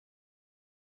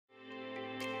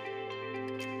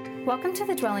Welcome to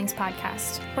the Dwellings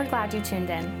Podcast. We're glad you tuned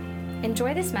in.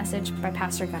 Enjoy this message by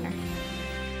Pastor Gunnar.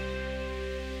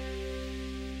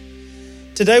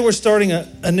 Today we're starting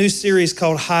a new series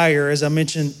called Higher, as I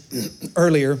mentioned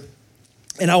earlier.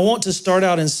 And I want to start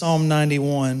out in Psalm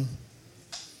 91.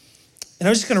 And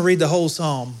I'm just going to read the whole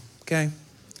psalm, okay?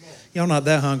 Y'all not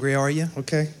that hungry, are you?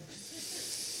 Okay.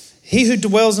 He who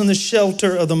dwells in the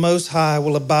shelter of the Most High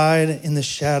will abide in the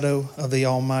shadow of the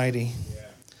Almighty.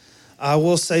 I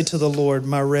will say to the Lord,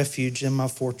 my refuge and my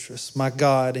fortress, my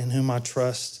God in whom I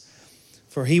trust.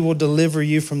 For he will deliver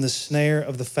you from the snare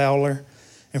of the fowler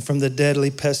and from the deadly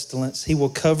pestilence. He will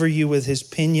cover you with his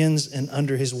pinions, and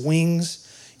under his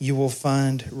wings you will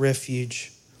find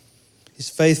refuge.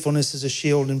 His faithfulness is a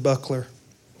shield and buckler.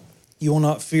 You will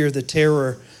not fear the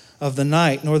terror of the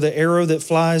night, nor the arrow that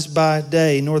flies by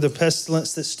day, nor the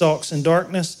pestilence that stalks in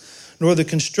darkness, nor the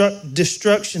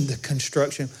destruction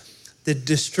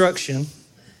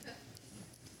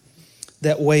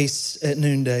that wastes at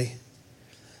noonday.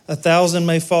 1,000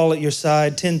 may fall at your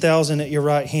side, 10,000 at your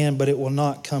right hand, but it will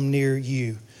not come near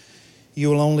you. You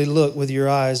will only look with your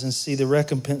eyes and see the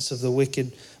recompense of the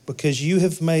wicked, because you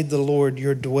have made the Lord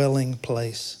your dwelling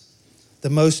place.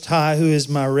 The Most High, who is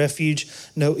my refuge,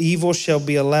 no evil shall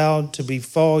be allowed to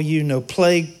befall you, no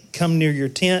plague come near your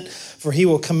tent, for he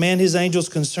will command his angels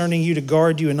concerning you to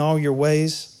guard you in all your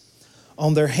ways.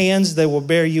 On their hands they will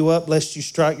bear you up, lest you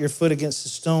strike your foot against a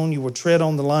stone. You will tread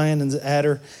on the lion and the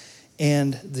adder,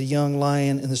 and the young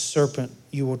lion and the serpent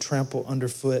you will trample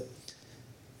underfoot.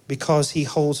 Because he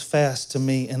holds fast to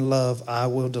me in love, I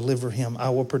will deliver him. I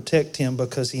will protect him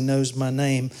because he knows my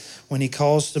name. When he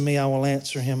calls to me, I will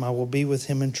answer him. I will be with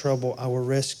him in trouble. I will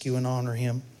rescue and honor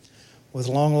him. With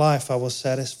long life I will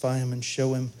satisfy him and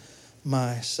show him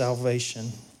my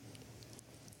salvation.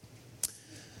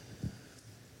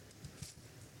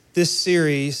 This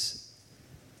series,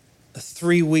 a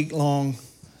 3-week-long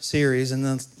series, and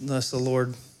unless the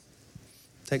Lord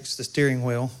takes the steering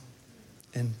wheel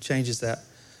and changes that,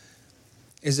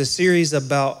 is a series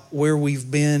about where we've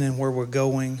been and where we're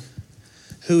going,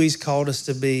 who he's called us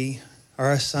to be,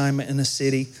 our assignment in the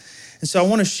city. And so I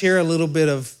want to share a little bit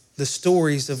of the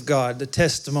stories of God, the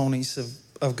testimonies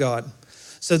of God.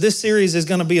 So this series is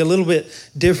going to be a little bit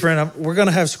different. We're going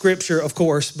to have scripture, of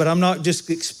course, but I'm not just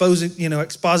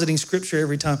expositing scripture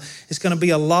every time. It's going to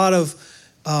be a lot of,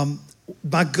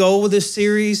 my goal with this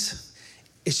series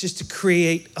is just to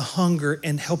create a hunger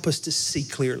and help us to see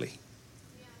clearly.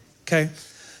 Okay?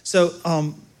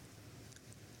 So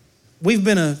we've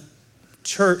been a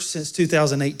church since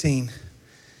 2018.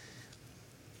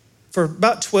 For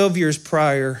about 12 years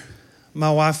prior,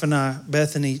 my wife and I,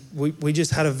 Bethany, we just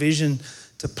had a vision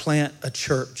to plant a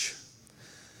church.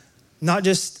 Not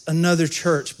just another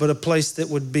church, but a place that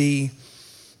would be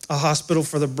a hospital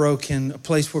for the broken, a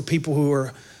place where people who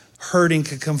are hurting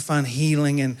could come find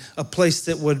healing, and a place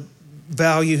that would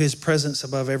value his presence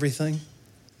above everything.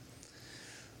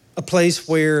 A place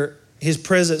where his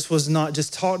presence was not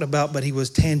just talked about, but he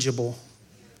was tangible.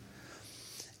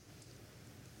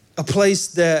 A place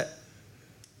that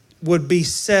would be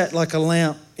set like a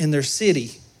lamp in their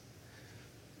city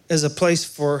as a place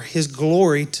for his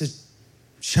glory to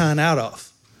shine out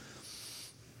of.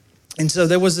 And so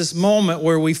there was this moment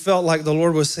where we felt like the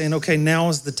Lord was saying, okay, now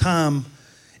is the time.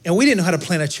 And we didn't know how to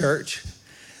plant a church,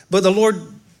 but the Lord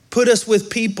put us with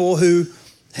people who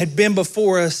had been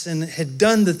before us and had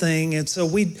done the thing. And so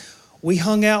we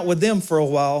hung out with them for a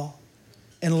while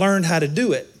and learned how to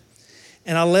do it.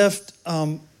 And I left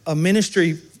a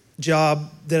ministry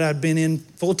job that I'd been in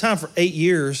full time for 8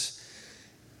 years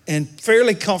and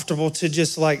fairly comfortable to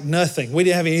just like nothing. We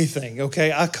didn't have anything,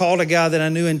 okay? I called a guy that I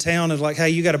knew in town and like, hey,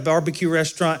 you got a barbecue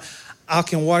restaurant? I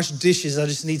can wash dishes. I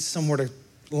just need somewhere to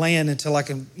land until I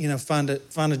can, find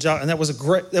a job. And that was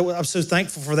I'm so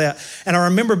thankful for that. And I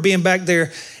remember being back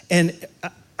there, and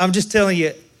I'm just telling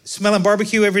you, smelling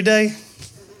barbecue every day,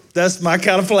 that's my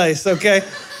kind of place, okay?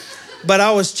 But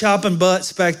I was chopping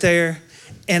butts back there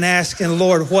and asking,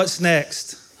 Lord, what's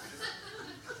next?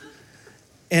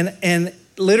 And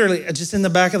literally just in the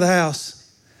back of the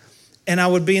house. And I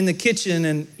would be in the kitchen,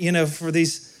 and, for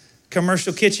these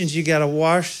commercial kitchens, you got to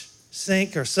wash,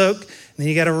 sink, or soak, and then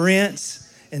you got to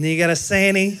rinse, and then you got a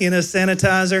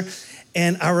sanitizer.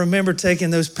 And I remember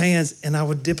taking those pans and I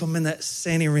would dip them in that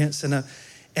sandy rinse. And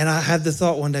I had the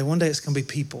thought one day it's going to be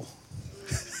people,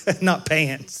 not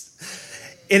pans.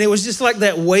 And it was just like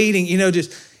that waiting,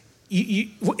 just you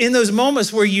in those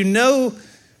moments where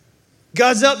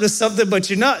God's up to something, but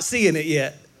you're not seeing it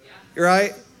yet,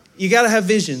 right? You got to have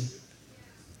vision.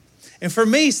 And for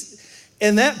me,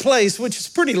 in that place, which is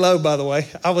pretty low, by the way,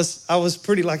 I was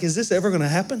pretty like, is this ever going to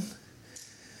happen?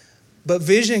 But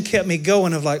vision kept me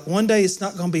going of like, one day it's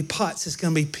not going to be pots. It's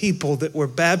going to be people that we're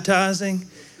baptizing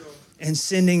and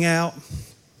sending out.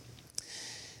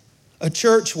 A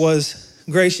church was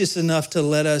gracious enough to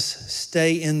let us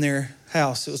stay in their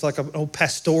house. It was like an old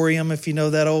pastorium, if you know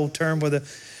that old term, where the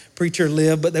preacher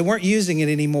lived, but they weren't using it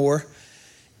anymore.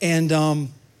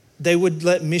 And they would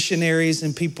let missionaries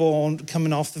and people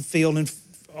coming off the field and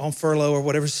on furlough or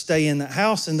whatever stay in that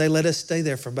house, and they let us stay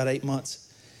there for about 8 months.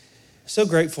 So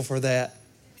grateful for that.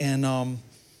 And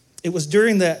it was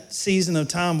during that season of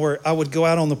time where I would go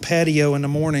out on the patio in the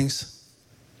mornings,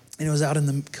 and it was out in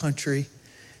the country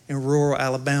in rural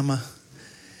Alabama.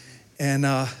 And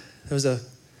there was a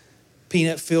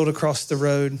peanut field across the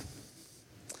road.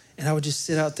 And I would just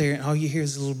sit out there, and all you hear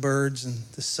is the little birds and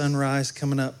the sunrise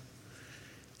coming up.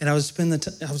 And I would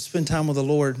spend time with the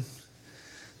Lord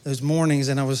those mornings,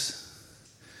 and I was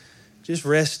just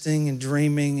resting and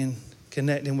dreaming and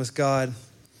connecting with God.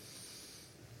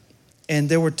 And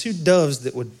there were 2 doves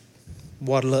that would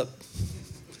waddle up.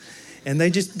 And they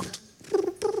just,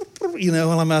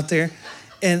 while I'm out there.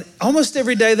 And almost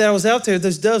every day that I was out there,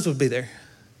 those doves would be there.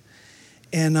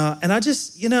 And I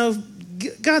just,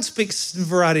 God speaks in a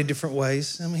variety of different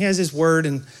ways. I mean, he has his word,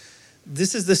 and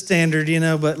this is the standard,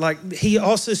 but like he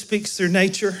also speaks through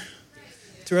nature,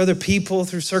 through other people,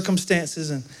 through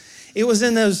circumstances. And it was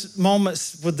in those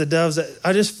moments with the doves that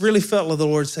I just really felt like the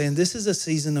Lord saying, this is a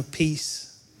season of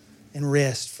peace and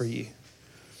rest for you.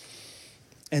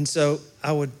 And so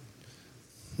I would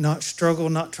not struggle,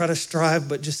 not try to strive,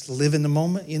 but just live in the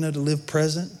moment, to live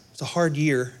present. It's a hard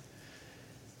year.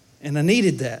 And I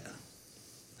needed that.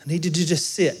 I needed to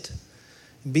just sit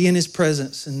and be in his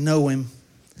presence and know him.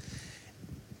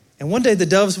 And one day the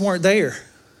doves weren't there.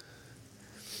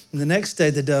 And the next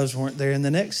day the doves weren't there, and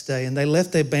the next day, and they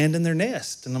abandoned their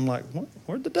nest. And I'm like,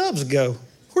 where'd the doves go?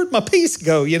 Where'd my peace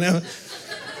go, And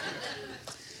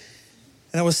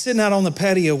I was sitting out on the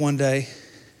patio one day,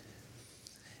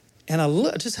 and I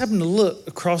just happened to look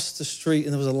across the street,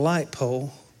 and there was a light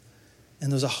pole,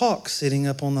 and there was a hawk sitting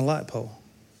up on the light pole.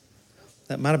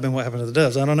 That might have been what happened to the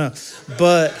doves. I don't know.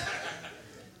 But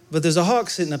there's a hawk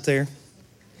sitting up there.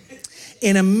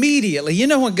 And immediately,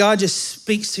 when God just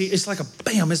speaks to you, it's like a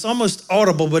bam. It's almost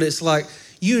audible, but it's like,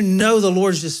 the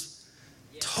Lord's just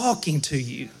talking to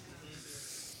you.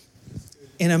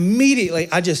 And immediately,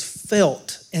 I just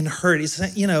felt and heard. It's, I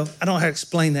don't know how to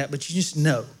explain that, but you just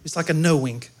know. It's like a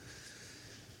knowing.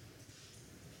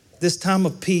 This time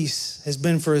of peace has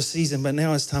been for a season, but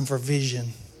now it's time for vision.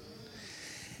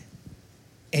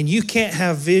 And you can't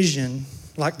have vision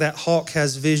like that hawk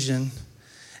has vision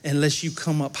unless you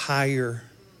come up higher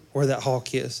where that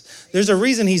hawk is. There's a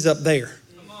reason he's up there.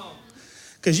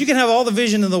 Because you can have all the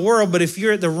vision in the world, but if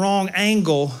you're at the wrong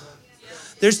angle,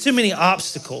 there's too many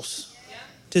obstacles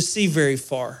to see very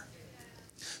far.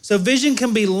 So vision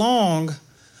can be long,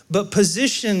 but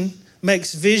position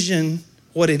makes vision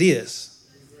what it is.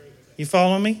 You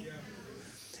follow me?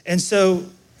 And so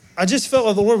I just felt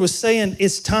like the Lord was saying,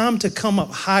 it's time to come up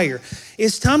higher.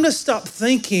 It's time to stop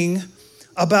thinking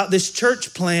about this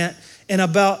church plant and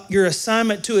about your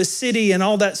assignment to a city and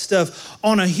all that stuff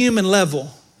on a human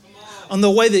level, on the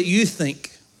way that you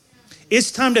think. It's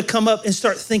time to come up and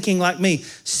start thinking like me,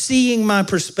 seeing my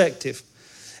perspective.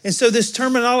 And so this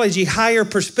terminology, higher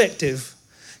perspective,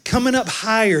 coming up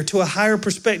higher to a higher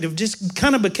perspective, just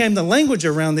kind of became the language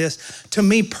around this to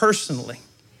me personally.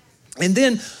 And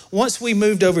then once we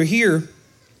moved over here,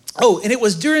 and it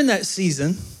was during that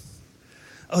season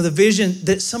of the vision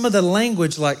that some of the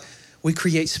language, like we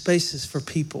create spaces for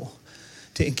people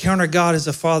to encounter God as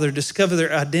a father, discover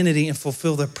their identity and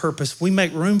fulfill their purpose. We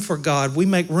make room for God. We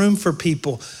make room for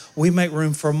people. We make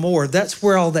room for more. That's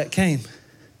where all that came.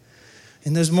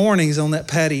 In those mornings on that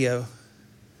patio.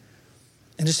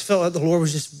 And just felt like the Lord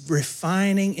was just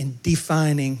refining and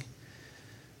defining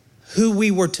who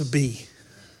we were to be.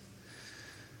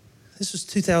 This was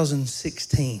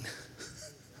 2016.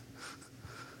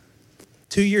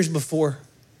 2 years before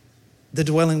the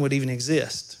dwelling would even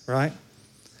exist, right?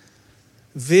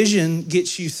 Vision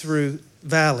gets you through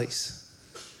valleys.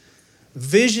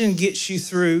 Vision gets you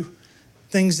through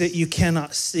things that you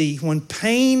cannot see. When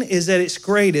pain is at its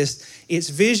greatest, its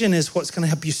vision is what's going to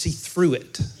help you see through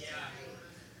it.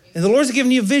 And the Lord's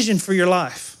given you a vision for your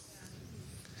life.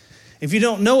 If you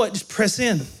don't know it, just press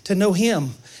in to know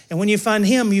him. And when you find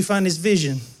him, you find his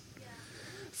vision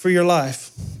for your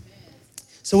life.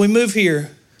 So we move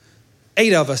here,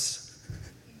 8 of us.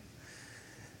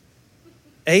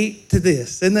 8 to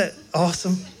this. Isn't that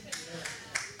awesome?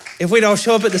 If we'd all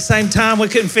show up at the same time, we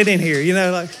couldn't fit in here,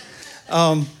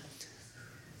 But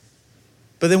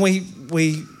then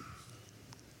we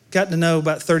got to know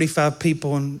about 35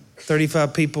 people, and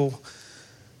 35 people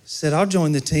said, I'll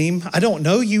join the team. I don't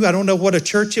know you. I don't know what a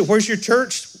church is. Where's your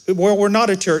church? Well, we're not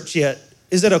a church yet.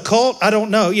 Is it a cult? I don't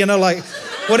know.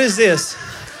 What is this?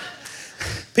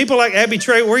 People like Abby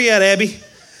Trey, where you at, Abby?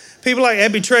 People like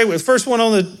Abby Trey, was first one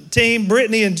on the team,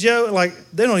 Brittany and Joe,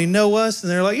 they don't even know us. And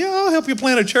they're like, yeah, I'll help you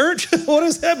plant a church. What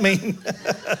does that mean?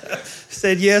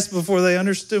 Said yes before they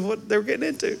understood what they were getting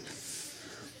into.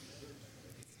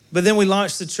 But then we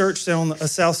launched the church down on the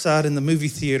south side in the movie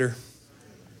theater.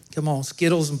 Come on,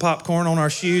 Skittles and popcorn on our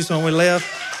shoes when we left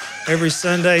every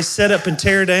Sunday. Set up and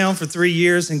tear down for 3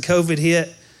 years, and COVID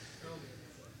hit.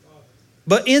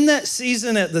 But in that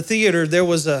season at the theater, there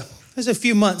was a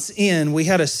few months in, we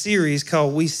had a series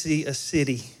called We See a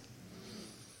City.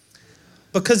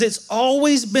 Because it's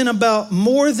always been about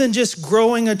more than just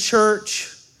growing a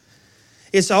church.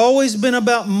 It's always been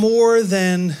about more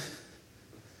than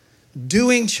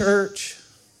doing church.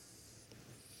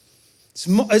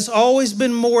 It's always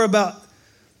been more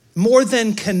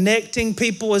than connecting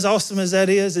people, as awesome as that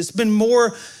is. It's been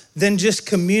more than just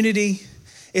community.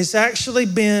 It's actually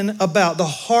been about the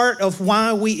heart of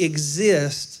why we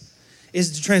exist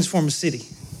is to transform a city.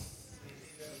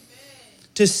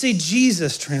 To see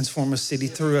Jesus transform a city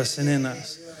through us and in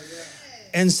us.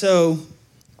 And so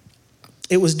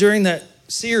it was during that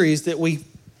series that we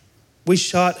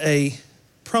shot a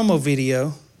promo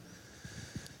video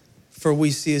for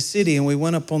We See a City, and we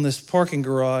went up on this parking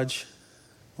garage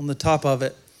on the top of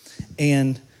it.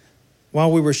 And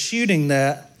while we were shooting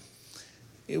that,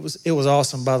 it was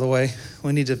awesome, by the way.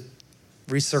 We need to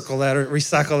recycle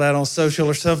that on social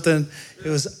or something. It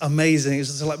was amazing. It was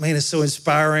just like, man, it's so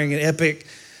inspiring and epic.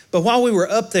 But while we were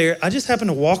up there, I just happened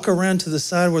to walk around to the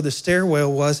side where the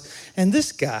stairwell was, and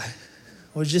this guy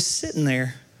was just sitting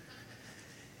there.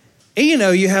 And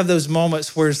you have those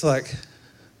moments where it's like,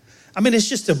 it's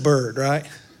just a bird, right?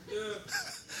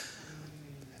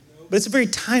 But it's a very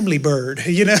timely bird, I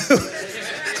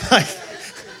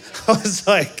was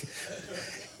like,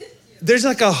 there's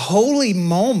like a holy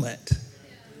moment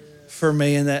for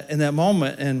me in that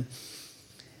moment. And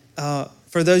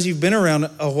for those who've been around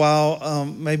a while,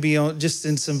 maybe just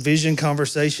in some vision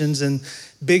conversations and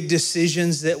big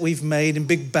decisions that we've made and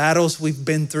big battles we've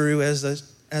been through as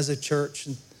a church.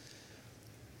 And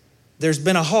there's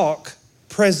been a hawk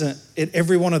present at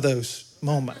every one of those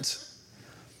moments.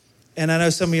 And I know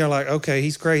some of you are like, okay,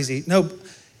 he's crazy. No,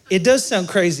 it does sound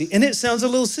crazy, and it sounds a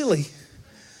little silly.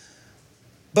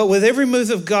 But with every move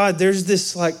of God, there's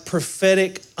this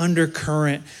prophetic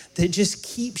undercurrent that just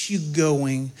keeps you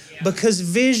going, because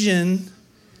vision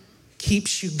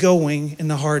keeps you going in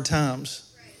the hard times.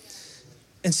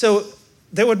 And so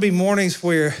there would be mornings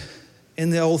where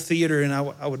in the old theater, and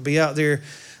I would be out there,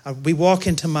 I'd be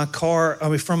walking to my car,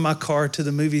 from my car to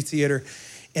the movie theater,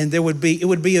 and it would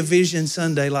be a vision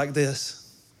Sunday like this.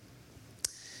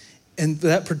 And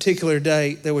that particular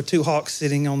day, there were two of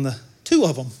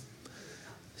them,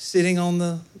 sitting on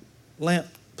the lamp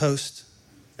post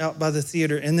out by the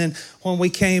theater. And then when we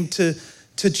came to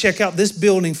check out this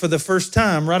building for the first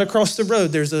time, right across the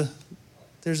road, there's a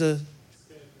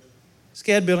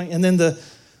SCAD building. And then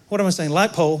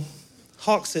light pole,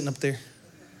 hawk sitting up there.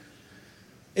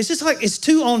 It's just it's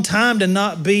too on time to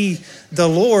not be the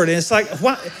Lord. And it's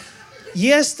what?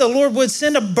 Yes, the Lord would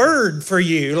send a bird for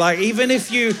you. Even if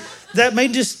that may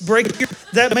just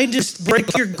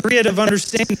break your grid of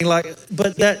understanding.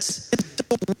 But that's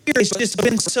so weird. It's just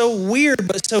been so weird,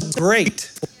 but so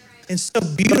great and so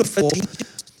beautiful,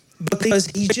 because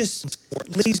he just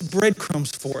leaves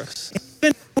breadcrumbs for us.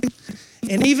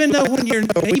 And even when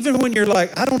you're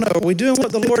like, I don't know, are we doing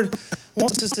what the Lord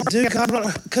wants us to do?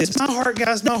 Because my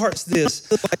heart's this.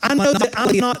 I know that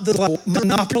I'm not the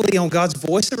monopoly on God's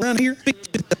voice around here.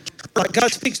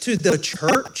 God speaks to the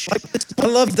church. I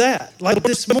love that.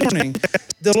 This morning,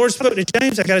 the Lord spoke to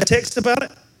James. I got a text about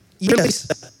it. Yes.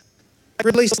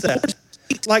 Release that.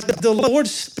 The Lord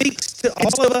speaks to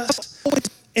all of us.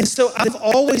 And so I've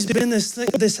always been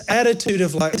this attitude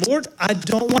of Lord, I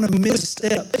don't want to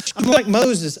misstep. I'm like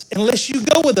Moses, unless you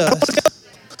go with us,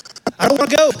 I don't want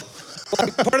to go.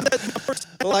 Part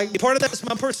of that's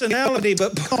my personality,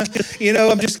 but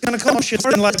I'm just kind of cautious.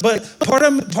 But part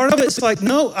of it's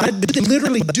no, I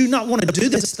literally do not want to do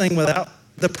this thing without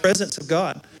the presence of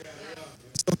God.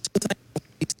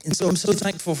 And so I'm so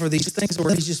thankful for these things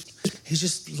where he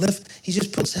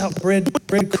just puts out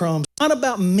breadcrumbs. It's not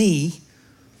about me.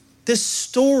 This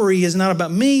story is not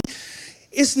about me.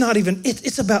 It's not even,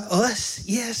 it's about us,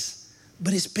 yes,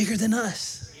 but it's bigger than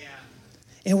us. Yeah.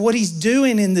 And what he's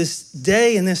doing in this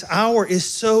day, in this hour, is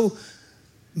so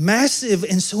massive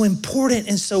and so important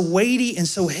and so weighty and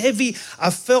so heavy. I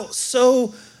felt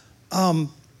so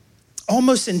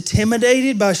almost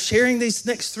intimidated by sharing these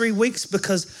next 3 weeks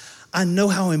because I know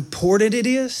how important it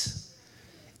is.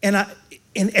 And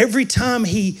every time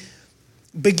he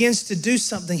begins to do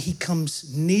something, he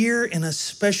comes near in a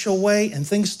special way and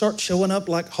things start showing up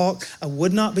like hawk. I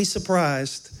would not be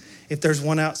surprised if there's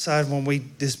one outside when we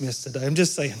dismiss today. I'm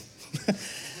just saying.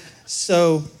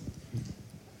 So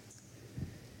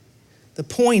the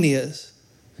point is,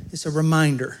 it's a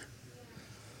reminder.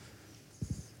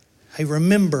 Hey,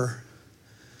 remember,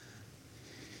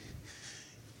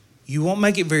 you won't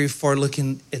make it very far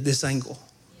looking at this angle.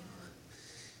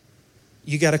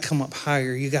 You got to come up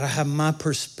higher. You got to have my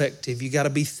perspective. You got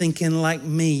to be thinking like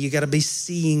me. You got to be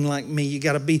seeing like me. You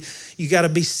got to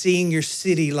be seeing your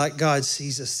city like God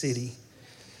sees a city.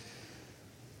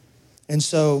 And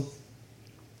so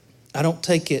I don't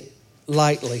take it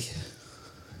lightly,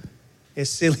 as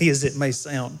silly as it may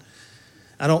sound.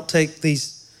 I don't take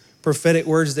these prophetic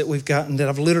words that we've gotten, that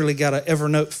I've literally got an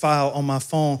Evernote file on my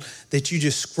phone that you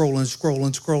just scroll and scroll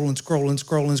and scroll and scroll and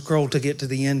scroll and scroll to get to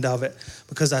the end of it,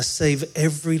 because I save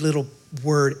every little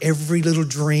word, every little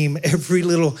dream, every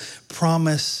little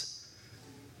promise.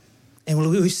 And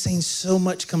we've seen so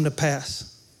much come to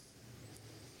pass.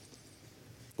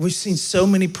 We've seen so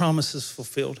many promises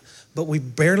fulfilled, but we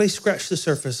barely scratched the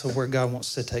surface of where God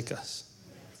wants to take us.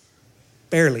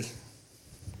 Barely.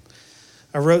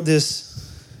 I wrote this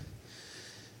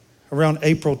around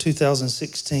April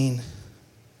 2016.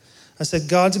 I said,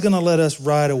 God's going to let us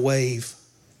ride a wave.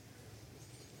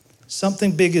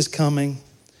 Something big is coming,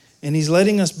 and he's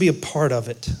letting us be a part of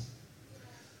it.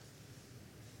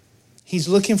 He's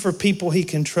looking for people he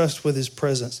can trust with his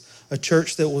presence, a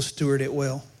church that will steward it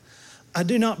well. I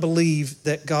do not believe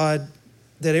that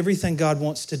everything God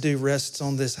wants to do rests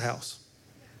on this house.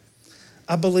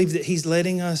 I believe that he's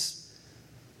giving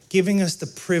us the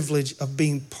privilege of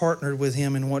being partnered with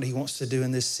him in what he wants to do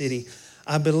in this city.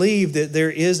 I believe that there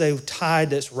is a tide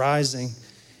that's rising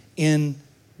in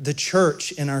the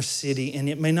church in our city, and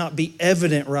it may not be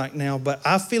evident right now, but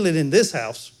I feel it in this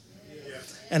house.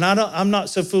 And I'm not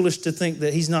so foolish to think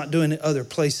that he's not doing it other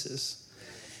places.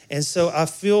 And so I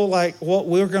feel like what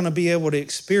we're going to be able to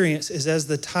experience is, as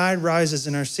the tide rises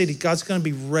in our city, God's going to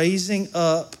be raising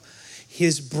up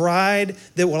his bride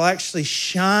that will actually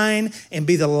shine and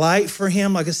be the light for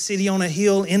him, like a city on a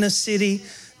hill in a city.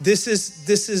 This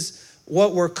is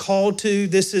what we're called to.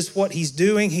 This is what he's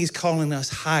doing. He's calling us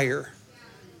higher.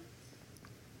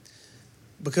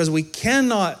 Because we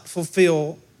cannot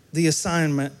fulfill the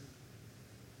assignment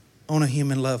on a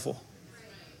human level.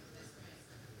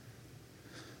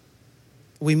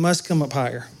 We must come up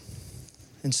higher.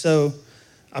 And so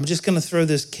I'm just going to throw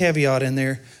this caveat in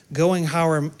there. Going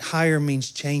higher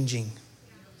means changing.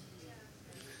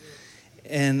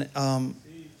 And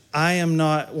I am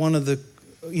not one of the,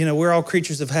 we're all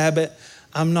creatures of habit.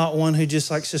 I'm not one who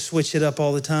just likes to switch it up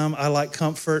all the time. I like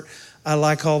comfort. I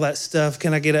like all that stuff.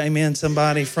 Can I get an amen,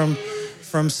 somebody, from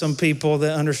some people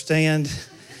that understand?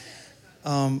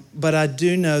 But I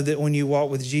do know that when you walk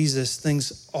with Jesus,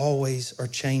 things always are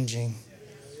changing.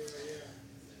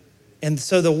 And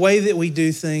so the way that we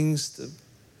do things,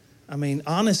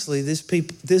 honestly,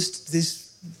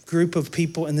 this group of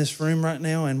people in this room right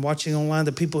now and watching online,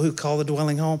 the people who call the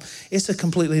Dwelling home, it's a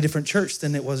completely different church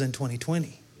than it was in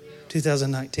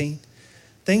 2019.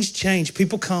 Things change.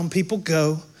 People come, people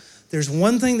go. There's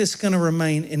one thing that's going to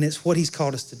remain, and it's what he's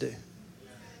called us to do.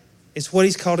 It's what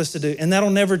he's called us to do, and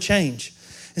that'll never change.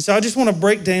 And so I just want to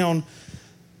break down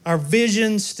our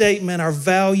vision statement, our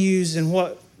values, and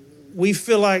what we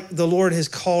feel like the Lord has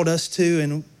called us to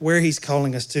and where he's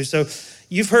calling us to. So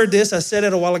you've heard this. I said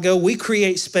it a while ago. We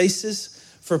create spaces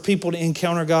for people to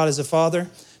encounter God as a Father,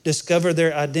 discover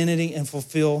their identity, and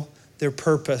fulfill their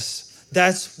purpose.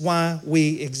 That's why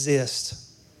we exist.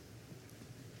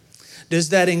 Does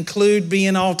that include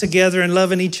being all together and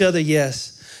loving each other?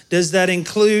 Yes. Does that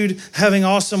include having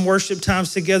awesome worship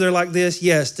times together like this?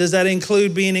 Yes. Does that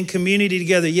include being in community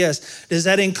together? Yes. Does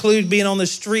that include being on the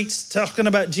streets talking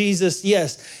about Jesus?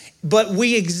 Yes. But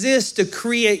we exist to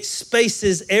create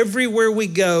spaces everywhere we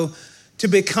go to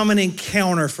become an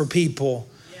encounter for people.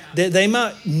 That they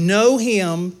might know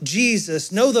him,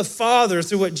 Jesus, know the Father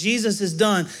through what Jesus has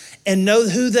done, and know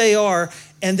who they are,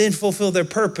 and then fulfill their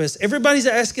purpose. Everybody's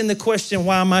asking the question,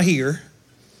 why am I here?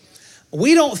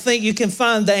 We don't think you can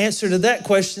find the answer to that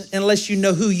question unless you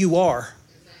know who you are.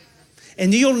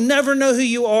 And you'll never know who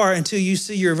you are until you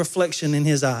see your reflection in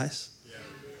his eyes.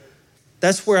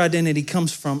 That's where identity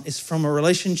comes from. It's from a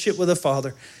relationship with a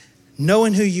Father.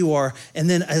 knowing who you are, and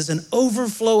then as an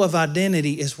overflow of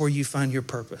identity is where you find your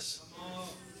purpose.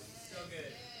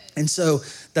 And so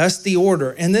that's the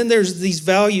order. And then there's these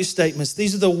value statements.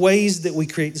 These are the ways that we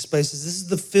create the spaces. This is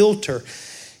the filter.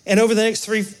 And over the next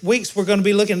 3 weeks, we're going to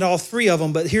be looking at all 3 of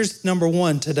them. But here's number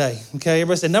 1 today. Okay,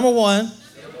 everybody say, number 1,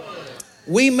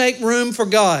 we make room for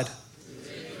God.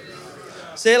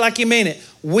 Say it like you mean it.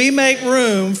 We make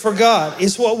room for God.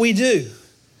 It's what we do.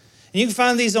 And you can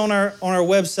find these on our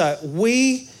website.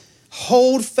 We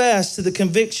hold fast to the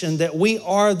conviction that we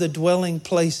are the dwelling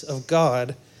place of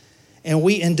God, and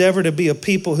we endeavor to be a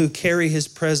people who carry his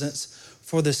presence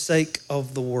for the sake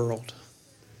of the world,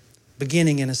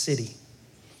 beginning in a city.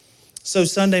 So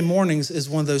Sunday mornings is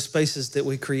one of those spaces that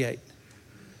we create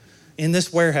in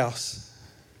this warehouse,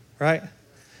 right?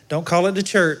 Don't call it the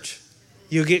church.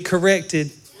 You'll get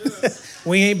corrected.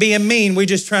 We ain't being mean. We're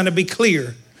just trying to be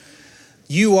clear.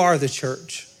 You are the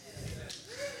church.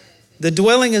 The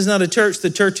dwelling is not a church. The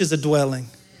church is a dwelling.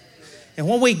 And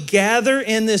when we gather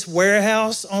in this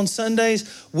warehouse on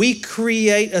Sundays, we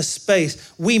create a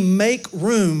space. We make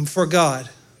room for God.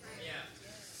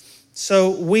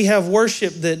 So we have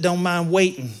worship that don't mind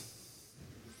waiting.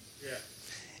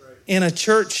 In a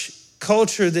church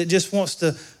culture that just wants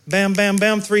to bam, bam,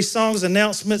 bam, 3 songs,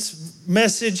 announcements,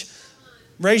 message,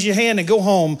 raise your hand and go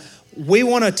home. We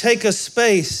want to take a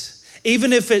space,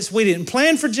 even if we didn't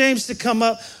plan for James to come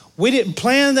up, we didn't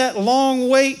plan that long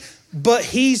wait, but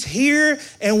he's here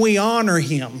and we honor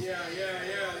him.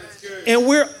 That's good. And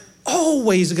we're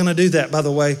always going to do that, by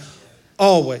the way,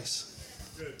 always.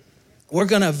 We're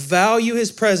going to value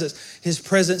his presence. His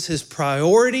presence is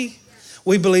priority.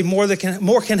 We believe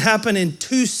more can happen in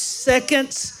 2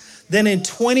 seconds than in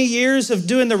 20 years of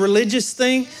doing the religious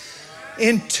thing.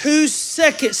 In 2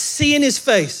 seconds, seeing his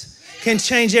face can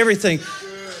change everything.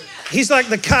 He's like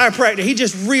the chiropractor. He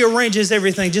just rearranges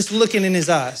everything just looking in his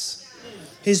eyes.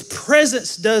 His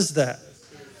presence does that.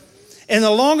 And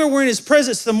the longer we're in his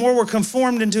presence, the more we're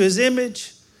conformed into his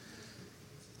image.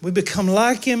 We become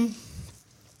like him.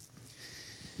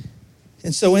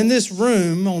 And so in this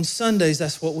room on Sundays,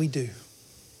 that's what we do.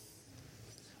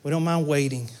 We don't mind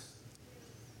waiting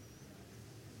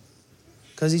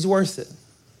because he's worth it.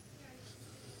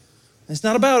 It's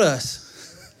not about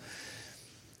us.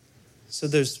 So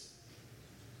there's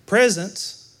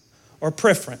presence or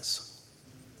preference.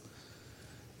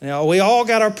 Now, we all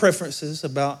got our preferences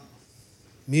about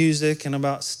music and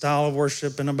about style of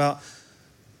worship and about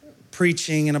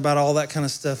preaching and about all that kind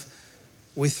of stuff.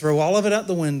 We throw all of it out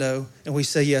the window and we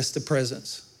say yes to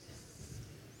presence.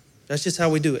 That's just how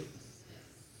we do it.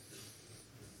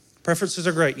 Preferences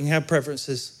are great. You can have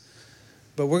preferences,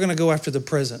 but we're going to go after the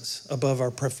presence above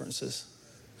our preferences.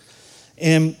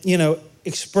 And,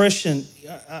 expression,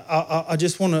 I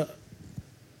just want to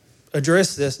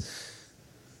address this.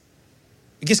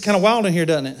 It gets kind of wild in here,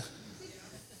 doesn't it?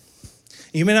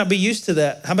 You may not be used to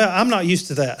that. How about I'm not used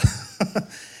to that?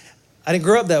 I didn't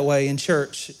grow up that way in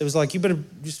church. It was like, you better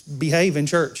just behave in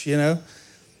church, And,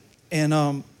 but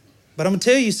I'm going to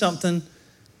tell you something.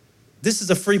 This is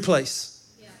a free place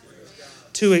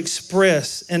to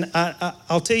express. And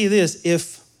I'll tell you this,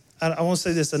 if I want to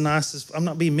say this the nicest, I'm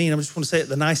not being mean, I just want to say it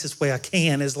the nicest way I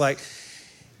can, is like,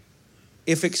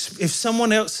 if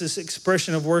someone else's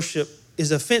expression of worship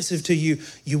is offensive to you,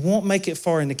 you won't make it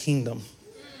far in the kingdom.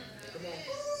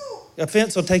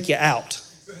 Offense will take you out.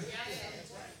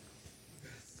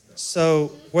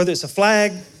 So whether it's a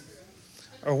flag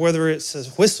or whether it's a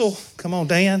whistle, come on,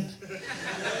 Dan,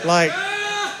 like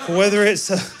whether it's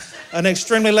an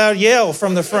extremely loud yell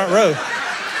from the front row,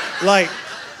 like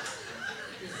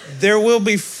there will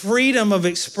be freedom of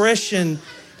expression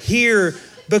here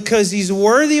because he's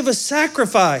worthy of a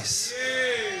sacrifice.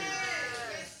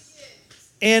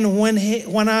 And when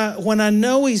I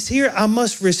know he's here, I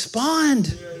must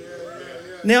respond.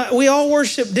 Now, we all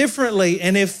worship differently,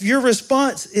 and if your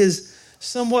response is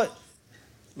somewhat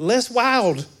less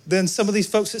wild than some of these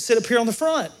folks that sit up here on the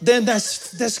front, then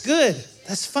that's good.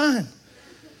 That's fine.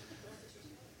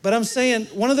 But I'm saying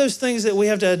one of those things that we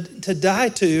have to die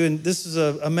to, and this is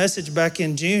a message back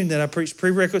in June that I preached,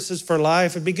 Prerequisites for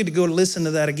Life. It'd be good to go listen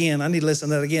to that again. I need to listen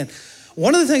to that again.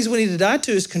 One of the things we need to die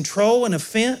to is control and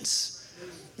offense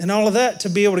and all of that to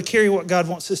be able to carry what God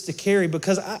wants us to carry,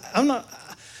 because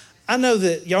I know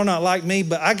that y'all not like me,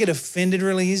 but I get offended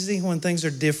really easy when things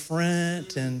are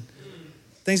different, and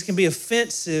things can be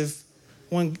offensive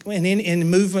when in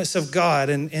movements of God.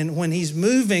 And when he's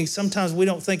moving, sometimes we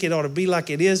don't think it ought to be like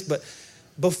it is. But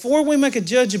before we make a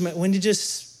judgment, when you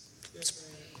just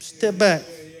step back,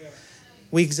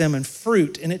 we examine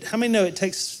fruit. And how many know it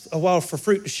takes a while for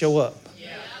fruit to show up?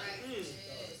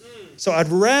 So I'd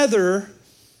rather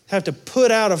have to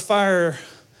put out a fire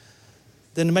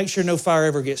than to make sure no fire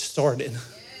ever gets started.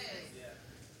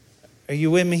 Are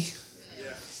you with me?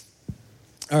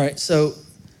 All right, so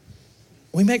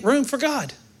we make room for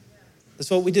God.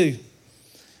 That's what we do.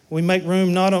 We make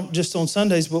room not just on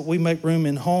Sundays, but we make room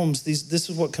in homes. This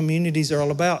is what communities are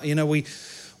all about. You know, we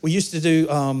used to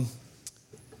do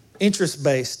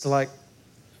interest-based, like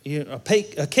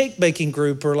a cake baking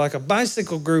group or like a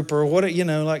bicycle group or what,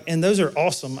 and those are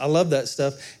awesome. I love that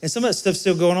stuff. And some of that stuff's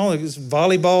still going on. There's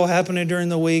volleyball happening during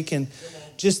the week and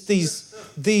just these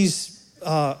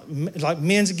like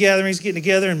men's gatherings getting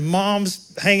together and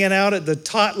moms hanging out at the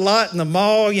tot lot in the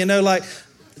mall,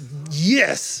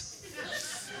 yes.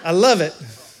 I love it.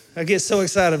 I get so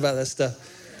excited about that stuff.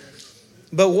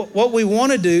 But what we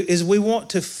want to do is we want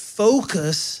to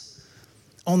focus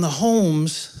on the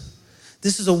homes.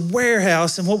 This is a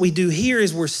warehouse, and what we do here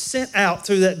is we're sent out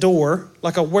through that door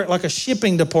like a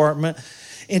shipping department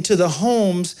into the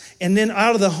homes, and then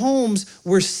out of the homes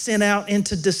we're sent out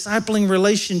into discipling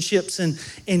relationships and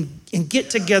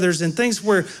get-togethers and things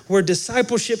where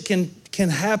discipleship can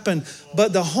happen.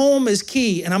 But the home is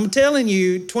key, and I'm telling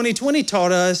you, 2020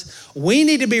 taught us we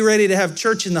need to be ready to have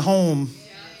church in the home,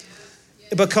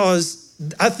 because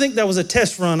I think that was a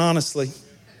test run, honestly,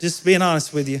 just being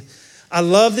honest with you. I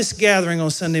love this gathering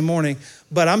on Sunday morning,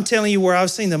 but I'm telling you where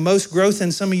I've seen the most growth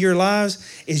in some of your lives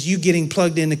is you getting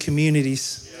plugged into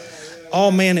communities. Oh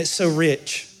man, it's so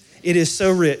rich. It is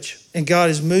so rich. And God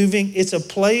is moving. It's a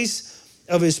place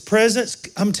of his presence.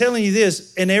 I'm telling you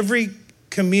this, in every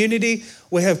community,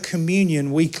 we have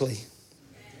communion weekly.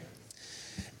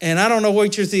 And I don't know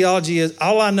what your theology is.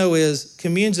 All I know is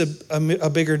communion's a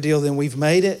bigger deal than we've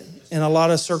made it in a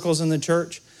lot of circles in the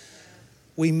church.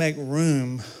 We make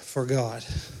room for God.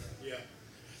 Yeah.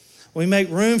 We make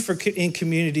room in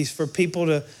communities for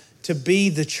people to be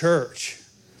the church,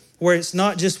 where it's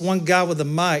not just one guy with a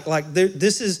mic. Like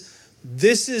this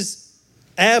is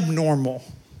abnormal.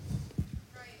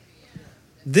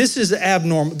 This is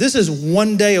abnormal. This is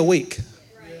one day a week.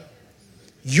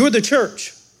 You're the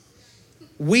church.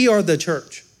 We are the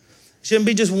church. It shouldn't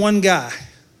be just one guy.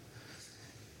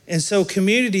 And so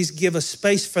communities give a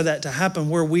space for that to happen,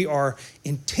 where we are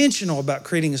intentional about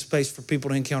creating a space for people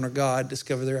to encounter God,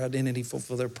 discover their identity,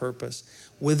 fulfill their purpose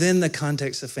within the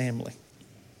context of family.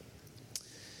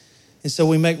 And so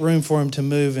we make room for him to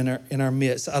move in our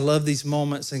midst. I love these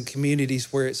moments in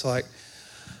communities where it's like,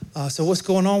 so what's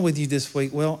going on with you this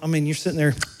week? Well, I mean, you're sitting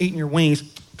there eating your wings.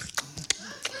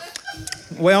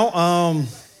 Well,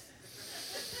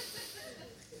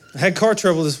 I had car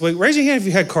trouble this week. Raise your hand if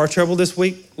you had car trouble this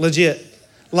week. Legit.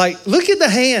 Like, look at the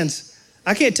hands.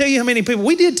 I can't tell you how many people.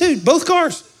 We did too, both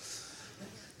cars.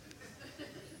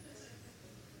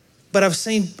 But I've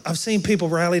seen people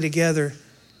rally together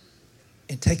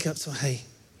and take up some, hey,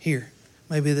 here,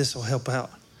 maybe this will help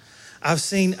out. I've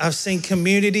seen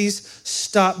communities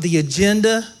stop the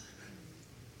agenda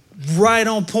right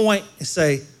on point and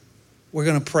say, we're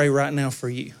going to pray right now for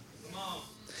you.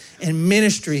 And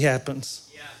ministry happens.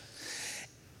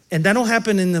 And that don't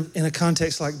happen in a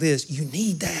context like this. You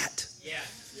need that. Yeah.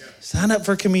 Sign up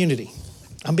for community.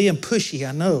 I'm being pushy,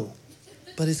 I know.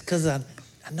 But it's because I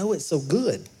know it's so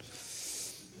good.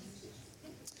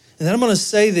 And then I'm going to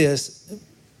say this.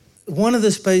 One of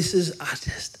the spaces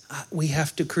we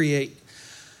have to create.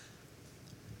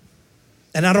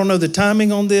 And I don't know the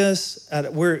timing on this.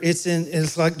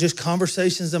 It's like just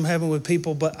conversations I'm having with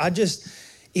people. But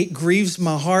it grieves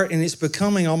my heart, and it's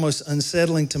becoming almost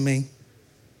unsettling to me.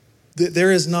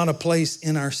 There is not a place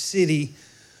in our city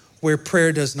where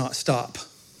prayer does not stop.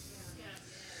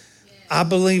 I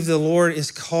believe the Lord is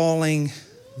calling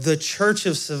the church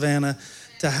of Savannah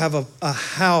to have a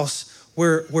house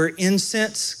where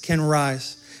incense can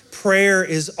rise. Prayer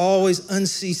is always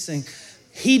unceasing.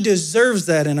 He deserves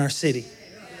that in our city.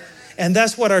 And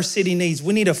that's what our city needs.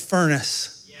 We need a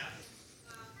furnace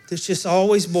that's just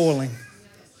always boiling.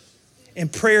 And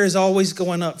prayer is always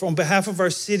going up on behalf of our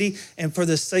city and for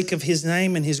the sake of his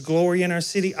name and his glory in our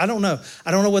city. I don't know.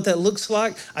 I don't know what that looks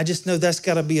like. I just know that's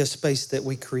got to be a space that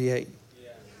we create.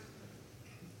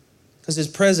 Because his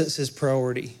presence is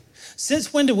priority.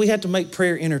 Since when did we have to make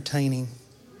prayer entertaining?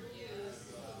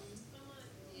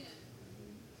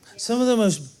 Some of the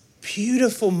most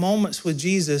beautiful moments with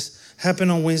Jesus happen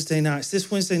on Wednesday nights. This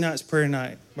Wednesday night's prayer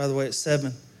night, by the way, at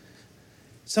 7.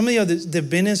 Some of you that have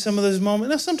been in some of those moments.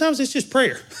 Now, sometimes it's just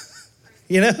prayer.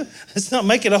 Let's not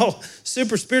make it all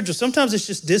super spiritual. Sometimes it's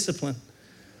just discipline.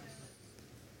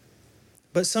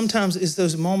 But sometimes it's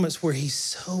those moments where he's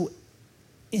so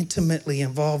intimately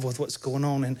involved with what's going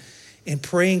on. And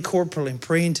praying corporately and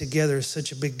praying together is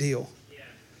such a big deal.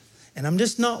 And I'm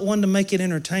just not one to make it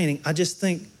entertaining. I just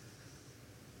think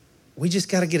we just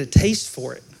got to get a taste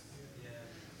for it.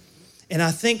 And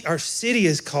I think our city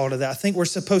is called to that. I think we're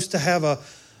supposed to have a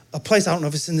place, I don't know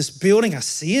if it's in this building, I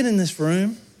see it in this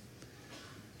room,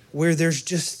 where there's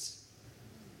just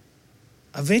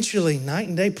eventually night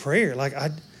and day prayer. Like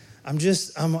I'm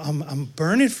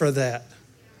burning for that.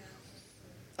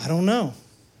 I don't know.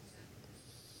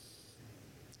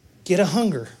 Get a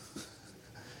hunger.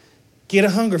 Get a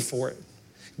hunger for it.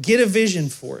 Get a vision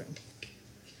for it.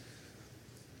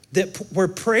 That where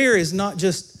prayer is not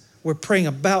just we're praying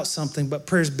about something, but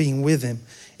prayer is being with him.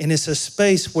 And it's a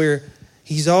space where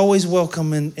he's always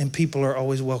welcome and people are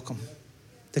always welcome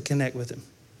to connect with him.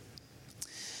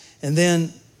 And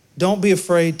then don't be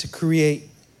afraid to create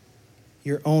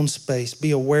your own space.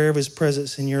 Be aware of his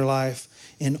presence in your life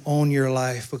and own your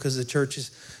life, because the church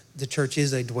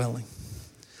is a dwelling.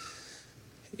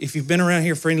 If you've been around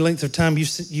here for any length of time,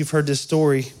 you've heard this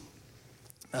story.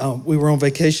 We were on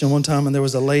vacation one time and there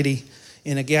was a lady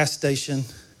in a gas station.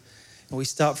 And we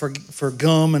stopped for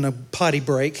gum and a potty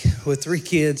break with 3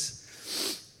 kids.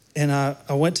 And I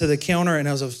went to the counter and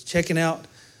as I was checking out,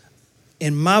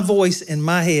 in my voice, in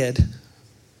my head,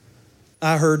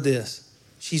 I heard this.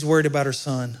 She's worried about her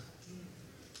son.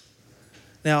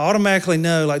 Now, I automatically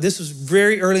know, like this was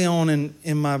very early on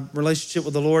in my relationship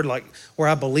with the Lord, like where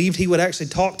I believed he would actually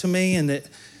talk to me and that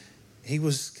he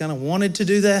was kind of wanted to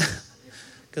do that,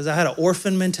 because I had an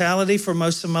orphan mentality for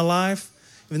most of my life.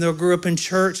 Even though I grew up in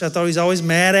church, I thought he's always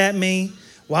mad at me.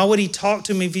 Why would he talk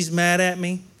to me if he's mad at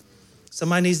me?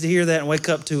 Somebody needs to hear that and wake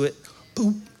up to it.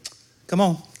 Boom. Come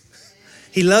on.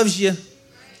 He loves you.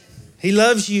 He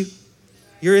loves you.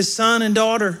 You're his son and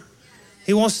daughter.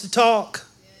 He wants to talk.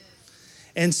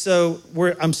 And so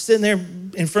I'm sitting there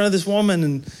in front of this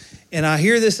woman and I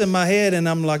hear this in my head and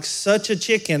I'm like such a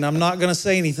chicken. I'm not going to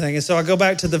say anything. And so I go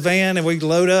back to the van and we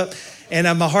load up and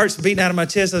my heart's beating out of my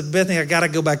chest. I said, Bethany, I got to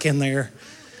go back in there.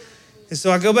 And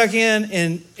so I go back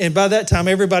in and by that time,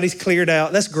 everybody's cleared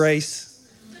out. That's grace.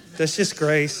 That's just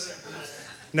grace.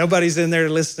 Nobody's in there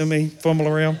to listen to me fumble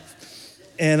around.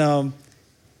 And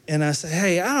I say,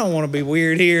 hey, I don't want to be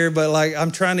weird here, but like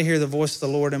I'm trying to hear the voice of the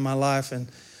Lord in my life. And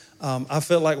I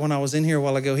felt like when I was in here a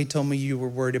while ago, he told me you were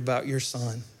worried about your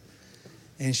son.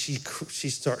 And she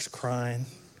starts crying.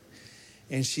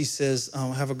 And she says, I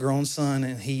have a grown son,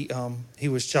 and he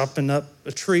was chopping up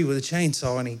a tree with a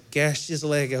chainsaw, and he gashed his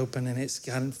leg open, and it's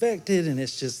got infected, and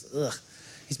it's just, ugh.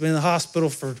 He's been in the hospital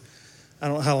for, I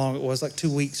don't know how long it was, like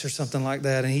 2 weeks or something like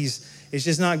that, and it's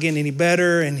just not getting any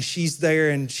better, and she's there,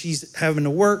 and she's having to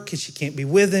work because she can't be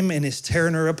with him, and it's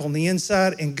tearing her up on the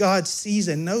inside, and God sees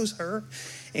and knows her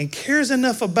and cares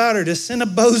enough about her to send a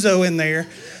bozo in there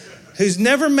who's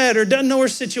never met her, doesn't know her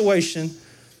situation,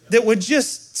 that would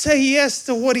just say yes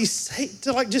to what he's saying,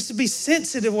 just to be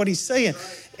sensitive to what he's saying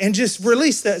and just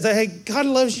release that, hey, God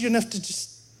loves you enough to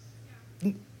just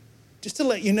to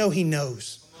let you know he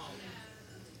knows.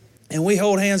 And we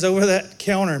hold hands over that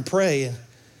counter and pray. And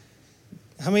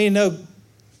how many know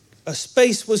a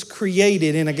space was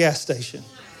created in a gas station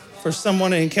for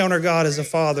someone to encounter God as a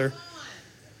father,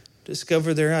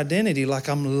 discover their identity. Like,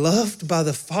 I'm loved by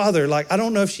the Father. Like, I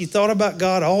don't know if she thought about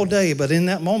God all day, but in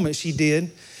that moment she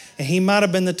did. And he might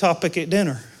have been the topic at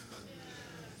dinner.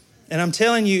 And I'm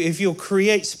telling you, if you'll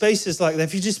create spaces like that,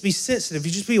 if you just be sensitive,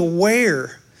 you just be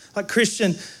aware, like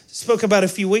Christian spoke about a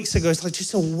few weeks ago, it's like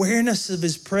just awareness of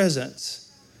his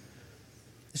presence.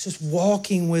 It's just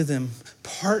walking with him,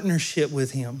 partnership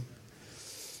with him.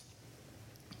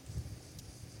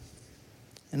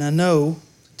 And I know,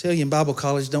 I tell you in Bible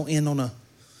college, don't end on a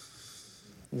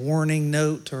warning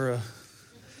note or a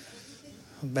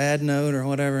bad note or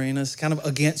whatever. You know, it's kind of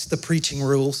against the preaching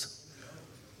rules.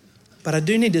 But I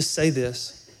do need to say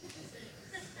this.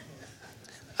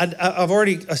 I've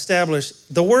already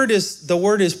established the word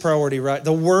is priority, right?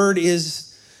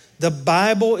 The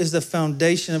Bible is the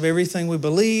foundation of everything we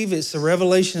believe. It's the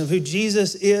revelation of who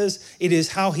Jesus is. It is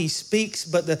how he speaks.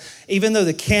 But even though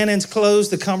the canon's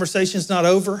closed, the conversation's not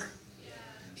over.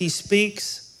 He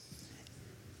speaks.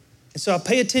 And so I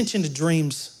pay attention to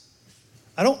dreams.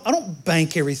 I don't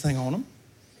bank everything on them,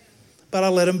 but I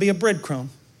let them be a breadcrumb.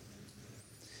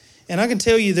 And I can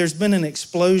tell you there's been an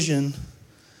explosion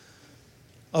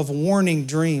of warning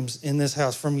dreams in this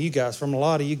house from you guys, from a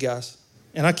lot of you guys.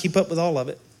 And I keep up with all of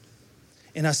it.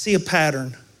 And I see a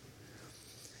pattern.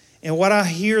 And what I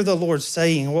hear the Lord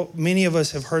saying, what many of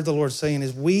us have heard the Lord saying,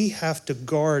 is we have to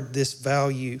guard this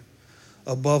value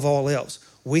above all else.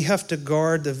 We have to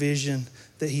guard the vision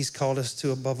that he's called us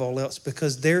to above all else,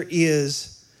 because there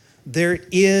is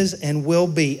and will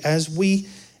be, as we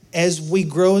as we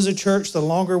grow as a church, the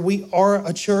longer we are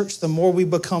a church, the more we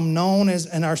become known as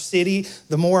in our city,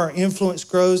 the more our influence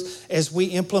grows. As we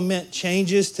implement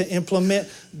changes to implement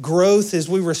growth, as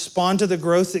we respond to the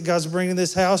growth that God's bringing in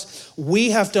this house,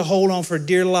 we have to hold on for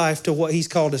dear life to what he's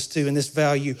called us to in this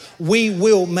value. We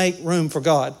will make room for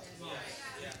God.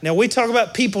 Now, we talk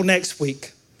about people next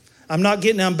week. I'm not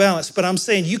getting unbalanced, but I'm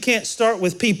saying you can't start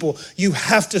with people. You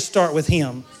have to start with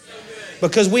him.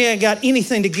 Because we ain't got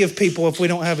anything to give people if we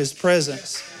don't have his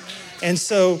presence. And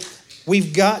so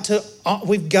we've got to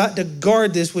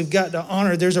guard this. We've got to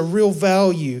honor. There's a real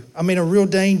value, a real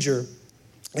danger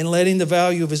in letting the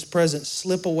value of his presence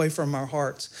slip away from our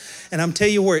hearts. And I'm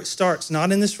telling you where it starts,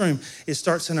 not in this room. It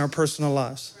starts in our personal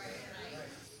lives.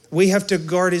 We have to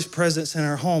guard his presence in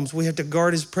our homes. We have to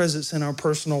guard his presence in our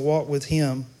personal walk with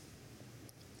him.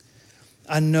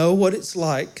 I know what it's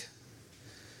like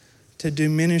to do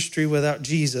ministry without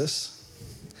Jesus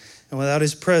and without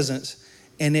his presence,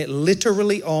 and it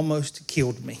literally almost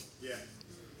killed me. Yeah.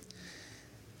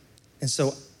 And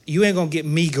so you ain't gonna get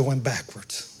me going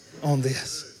backwards on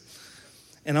this.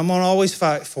 And I'm gonna always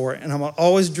fight for it, and I'm gonna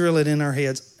always drill it in our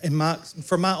heads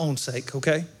for my own sake,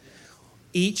 okay?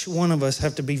 Each one of us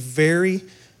have to be very,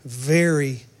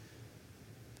 very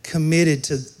committed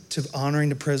to honoring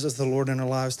the presence of the Lord in our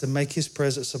lives, to make his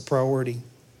presence a priority.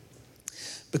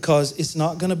 Because it's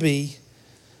not going to be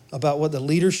about what the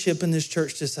leadership in this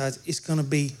church decides. It's going to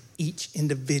be each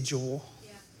individual,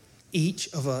 each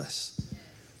of us,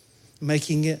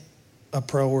 making it a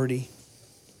priority.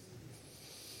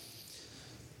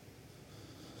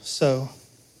 So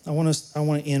I want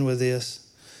to end with this.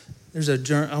 I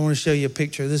want to show you a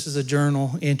picture. This is a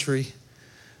journal entry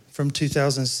from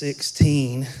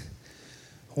 2016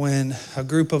 when a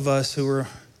group of us who were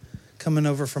coming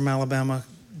over from Alabama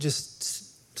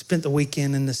just spent the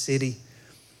weekend in the city,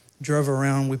 drove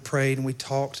around, we prayed and we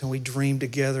talked and we dreamed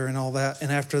together and all that.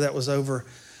 And after that was over,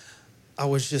 I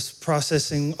was just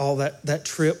processing all that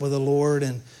trip with the Lord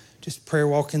and just prayer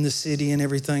walking the city and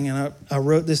everything. And I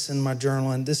wrote this in my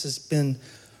journal, and this has been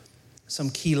some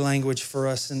key language for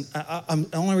us. And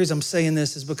the only reason I'm saying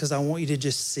this is because I want you to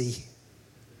just see.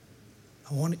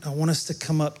 I want us to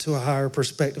come up to a higher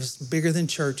perspective. It's bigger than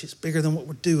church. It's bigger than what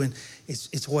we're doing.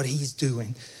 It's what he's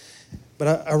doing.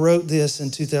 But I wrote this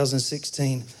in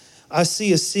 2016. I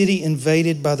see a city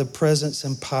invaded by the presence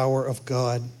and power of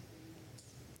God.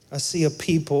 I see a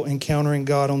people encountering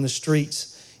God on the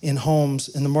streets, in homes,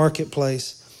 in the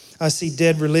marketplace. I see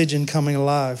dead religion coming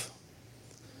alive.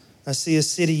 I see a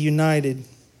city united,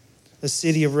 a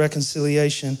city of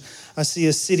reconciliation. I see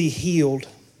a city healed.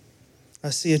 I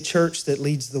see a church that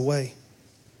leads the way.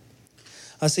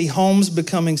 I see homes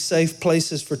becoming safe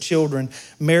places for children,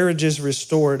 marriages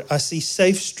restored. I see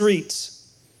safe streets.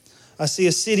 I see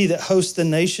a city that hosts the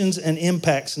nations and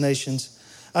impacts nations.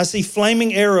 I see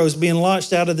flaming arrows being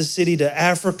launched out of the city to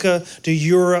Africa, to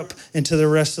Europe, and to the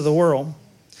rest of the world.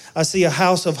 I see a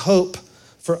house of hope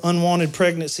for unwanted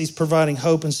pregnancies, providing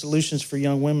hope and solutions for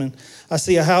young women. I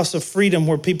see a house of freedom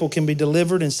where people can be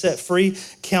delivered and set free,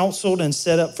 counseled and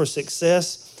set up for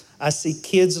success. I see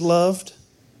kids loved.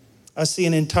 I see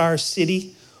an entire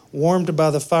city warmed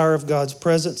by the fire of God's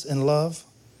presence and love.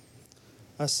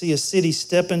 I see a city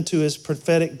step into his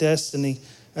prophetic destiny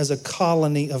as a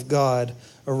colony of God,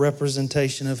 a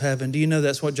representation of heaven. Do you know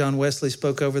that's what John Wesley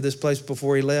spoke over this place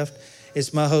before he left?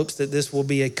 It's my hopes that this will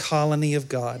be a colony of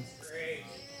God.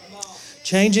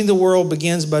 Changing the world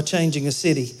begins by changing a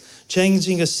city.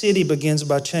 Changing a city begins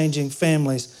by changing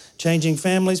families. Changing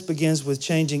families begins with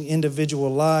changing individual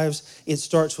lives. It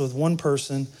starts with one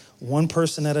person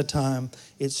at a time.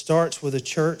 It starts with a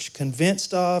church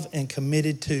convinced of and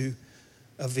committed to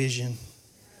a vision.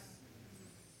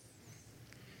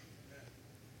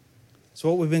 It's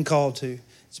what we've been called to.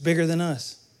 It's bigger than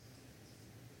us.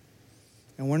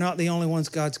 And we're not the only ones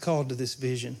God's called to this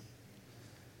vision.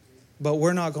 But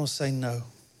we're not going to say no.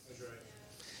 That's right.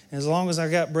 And as long as I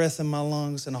got breath in my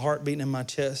lungs and a heart beating in my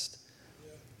chest,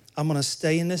 I'm going to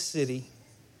stay in this city.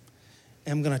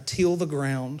 And I'm going to till the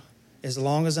ground as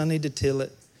long as I need to till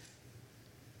it.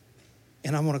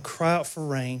 And I'm going to cry out for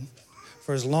rain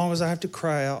for as long as I have to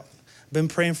cry out. I've been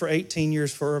praying for 18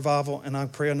 years for revival, and I'll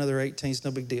pray another 18. It's no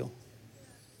big deal.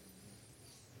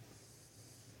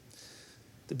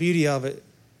 The beauty of it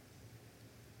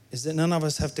is that none of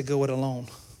us have to go it alone.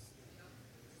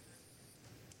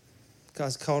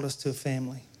 God's called us to a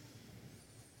family.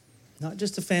 Not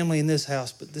just a family in this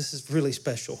house, but this is really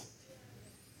special.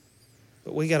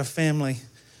 But we got a family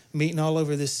meeting all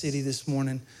over this city this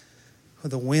morning where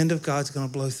the wind of God's going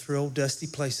to blow through old dusty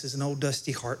places and old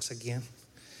dusty hearts again.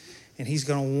 And he's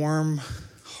going to warm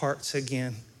hearts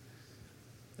again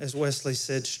as Wesley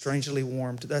said, strangely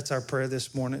warmed. That's our prayer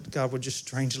this morning. God would just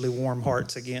strangely warm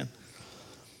hearts again.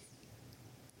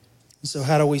 So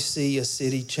how do we see a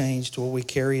city changed? Well, we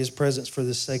carry his presence for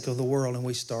the sake of the world, and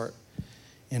we start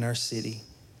in our city.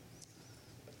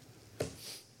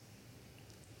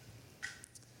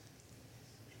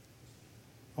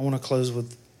 I want to close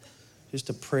with just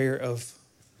a prayer of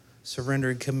surrender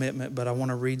and commitment, but I want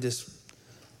to read this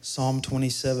Psalm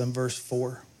 27, verse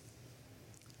 4.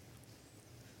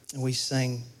 And we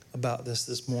sang about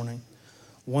this morning.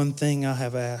 One thing I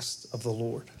have asked of the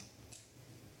Lord,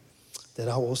 that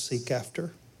I will seek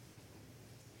after,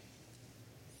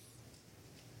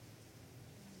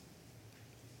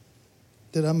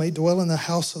 that I may dwell in the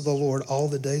house of the Lord all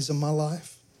the days of my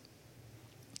life,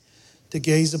 to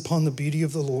gaze upon the beauty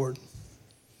of the Lord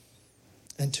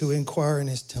and to inquire in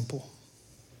his temple.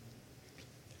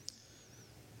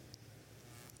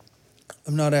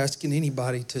 I'm not asking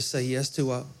anybody to say yes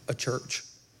to a church,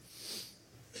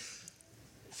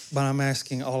 but I'm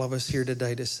asking all of us here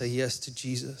today to say yes to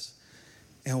Jesus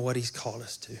and what he's called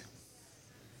us to.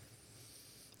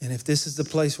 And if this is the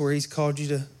place where he's called you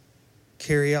to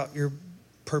carry out your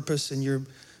purpose and your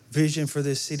vision for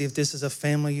this city, if this is a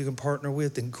family you can partner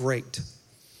with, then great.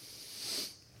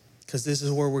 Because this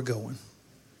is where we're going.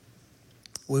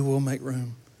 We will make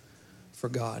room for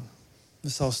God.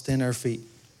 Let's all stand on our feet.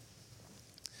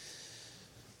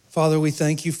 Father, we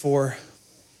thank you for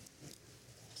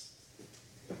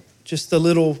just the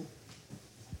little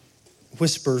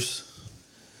whispers,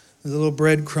 the little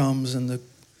breadcrumbs and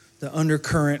the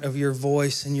undercurrent of your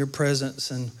voice and your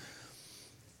presence, and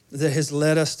that has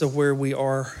led us to where we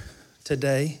are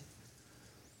today.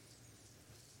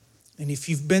 And if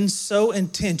you've been so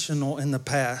intentional in the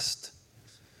past,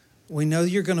 we know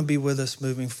you're going to be with us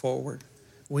moving forward.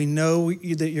 We know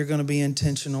that you're going to be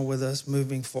intentional with us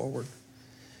moving forward.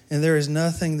 And there is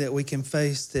nothing that we can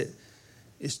face that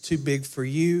is too big for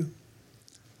you.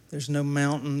 There's no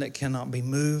mountain that cannot be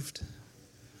moved.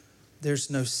 There's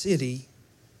no city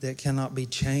that cannot be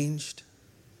changed.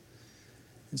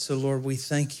 And so, Lord, we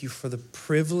thank you for the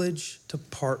privilege to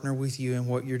partner with you in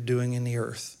what you're doing in the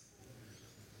earth.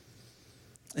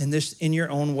 And this, in your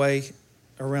own way,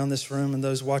 around this room and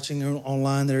those watching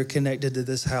online that are connected to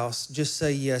this house, just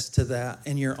say yes to that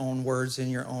in your own words, in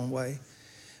your own way.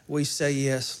 We say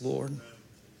yes, Lord,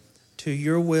 to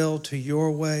your will, to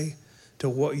your way, to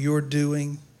what you're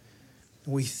doing.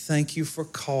 We thank you for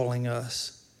calling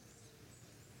us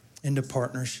into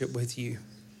partnership with you.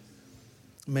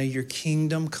 May your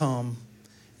kingdom come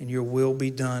and your will be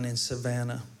done in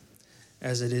Savannah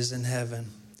as it is in heaven.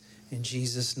 In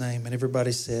Jesus' name. And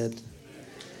everybody said,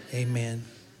 amen.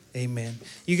 Amen.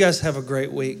 You guys have a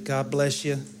great week. God bless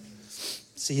you.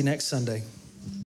 See you next Sunday.